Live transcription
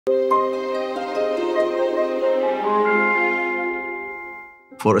For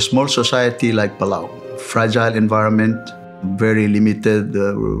a small society like Palau, fragile environment, very limited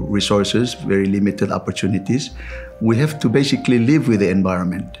resources, very limited opportunities, we have to basically live with the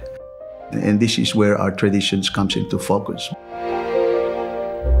environment. And this is where our traditions comes into focus.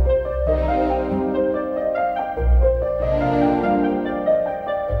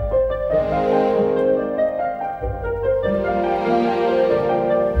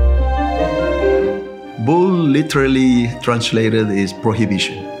 Bull literally translated is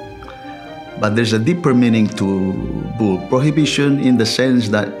prohibition. But there's a deeper meaning to bull. Prohibition in the sense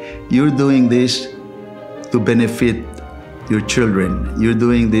that you're doing this to benefit your children. You're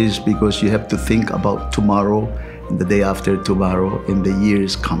doing this because you have to think about tomorrow, and the day after tomorrow, and the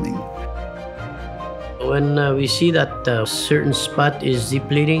years coming. When we see that a certain spot is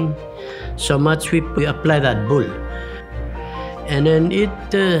depleting so much, we apply that bull. And then it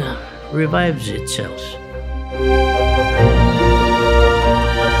revives itself.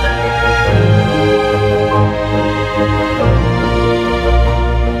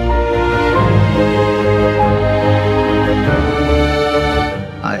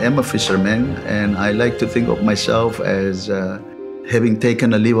 I am a fisherman, and I like to think of myself as having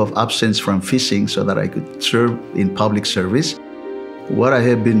taken a leave of absence from fishing so that I could serve in public service. What I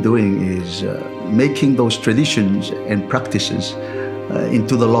have been doing is making those traditions and practices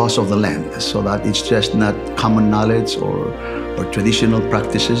into the laws of the land, so that it's just not common knowledge or traditional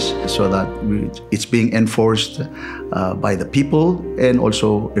practices, so that it's being enforced by the people and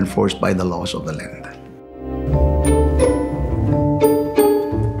also enforced by the laws of the land.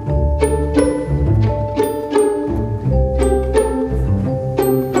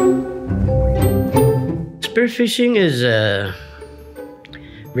 Spearfishing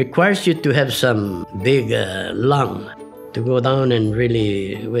requires you to have some big lung to go down and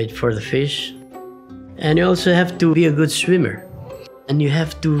really wait for the fish. And you also have to be a good swimmer. And you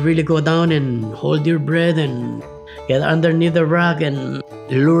have to really go down and hold your breath and get underneath the rock and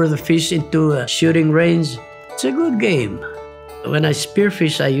lure the fish into a shooting range. It's a good game. When I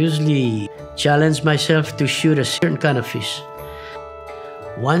spearfish, I usually challenge myself to shoot a certain kind of fish.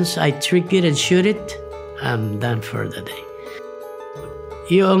 Once I trick it and shoot it, I'm done for the day.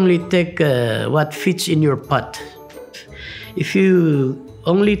 You only take what fits in your pot. If you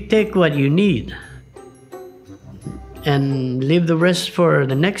only take what you need and leave the rest for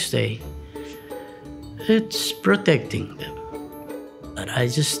the next day, it's protecting them. But I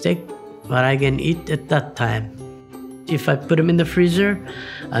just take what I can eat at that time. If I put them in the freezer,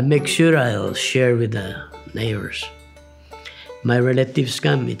 I make sure I'll share with the neighbors. My relatives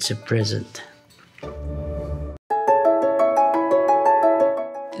come, it's a present.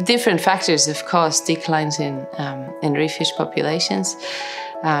 Different factors have caused declines in reef fish populations.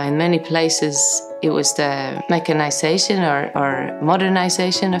 In many places, it was the mechanization or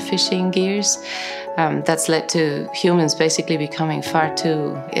modernization of fishing gears that's led to humans basically becoming far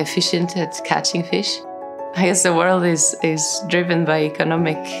too efficient at catching fish. I guess the world is driven by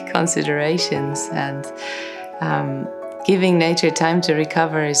economic considerations, and giving nature time to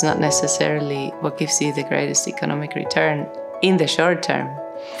recover is not necessarily what gives you the greatest economic return in the short term.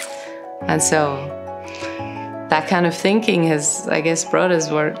 And so that kind of thinking has, I guess, brought us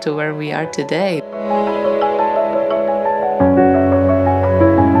to where we are today.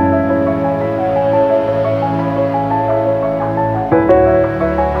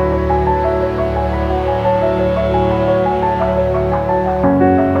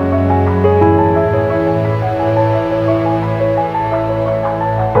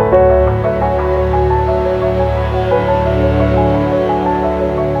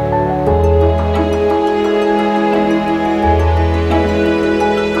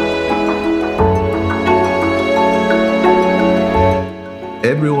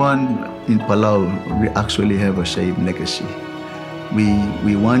 Everyone in Palau, we actually have a same legacy.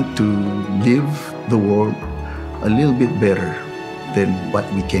 We want to live the world a little bit better than what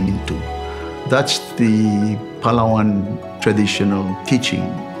we came into. That's the Palauan traditional teaching.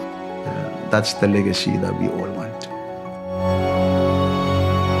 That's the legacy that we all